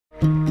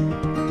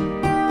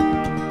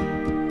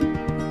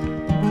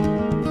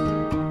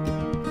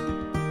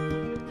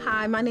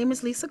Hi, my name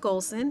is Lisa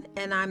Golson,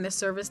 and I'm the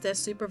Service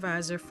Desk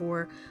Supervisor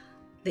for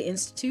the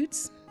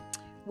Institutes.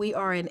 We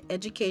are an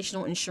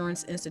educational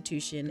insurance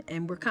institution,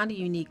 and we're kind of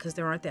unique because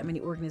there aren't that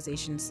many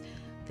organizations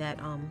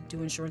that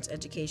do insurance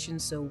education.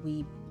 So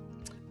we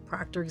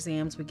proctor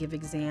exams, we give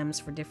exams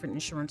for different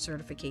insurance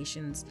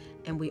certifications,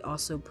 and we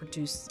also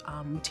produce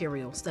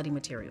study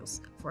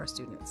materials for our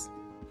students.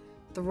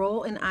 The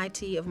role in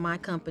IT of my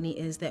company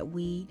is that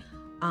we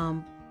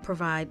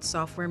provide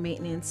software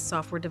maintenance,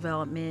 software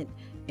development,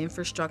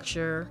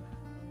 infrastructure,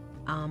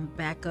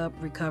 backup,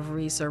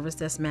 recovery, service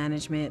desk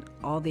management,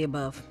 all the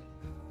above.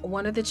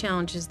 One of the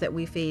challenges that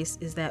we face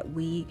is that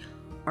we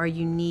are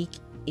unique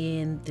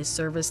in the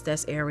service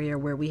desk area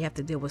where we have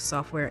to deal with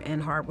software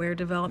and hardware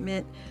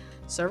development.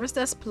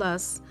 ServiceDesk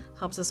Plus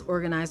helps us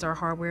organize our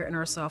hardware and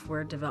our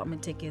software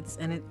development tickets,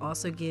 and it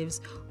also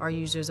gives our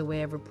users a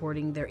way of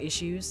reporting their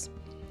issues.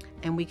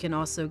 And we can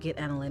also get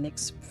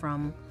analytics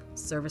from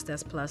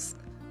ServiceDesk Plus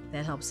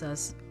that helps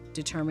us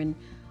determine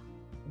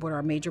what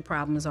our major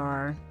problems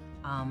are,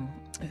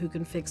 who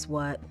can fix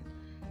what,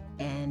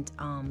 and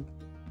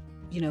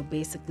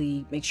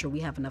basically make sure we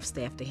have enough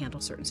staff to handle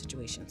certain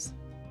situations.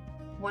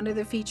 One of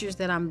the features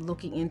that I'm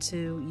looking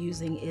into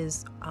using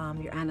is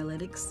your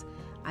analytics.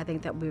 I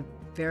think that we're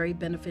very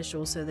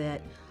beneficial so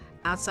that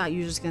outside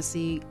users can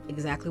see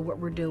exactly what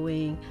we're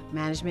doing,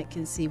 management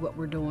can see what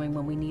we're doing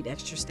when we need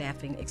extra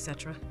staffing,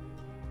 etc.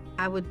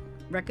 I would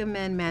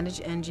recommend Manage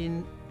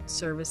Engine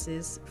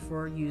services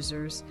for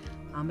users.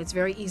 It's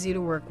very easy to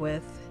work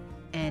with,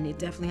 and it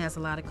definitely has a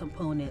lot of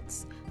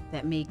components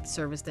that make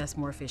Service Desk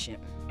more efficient.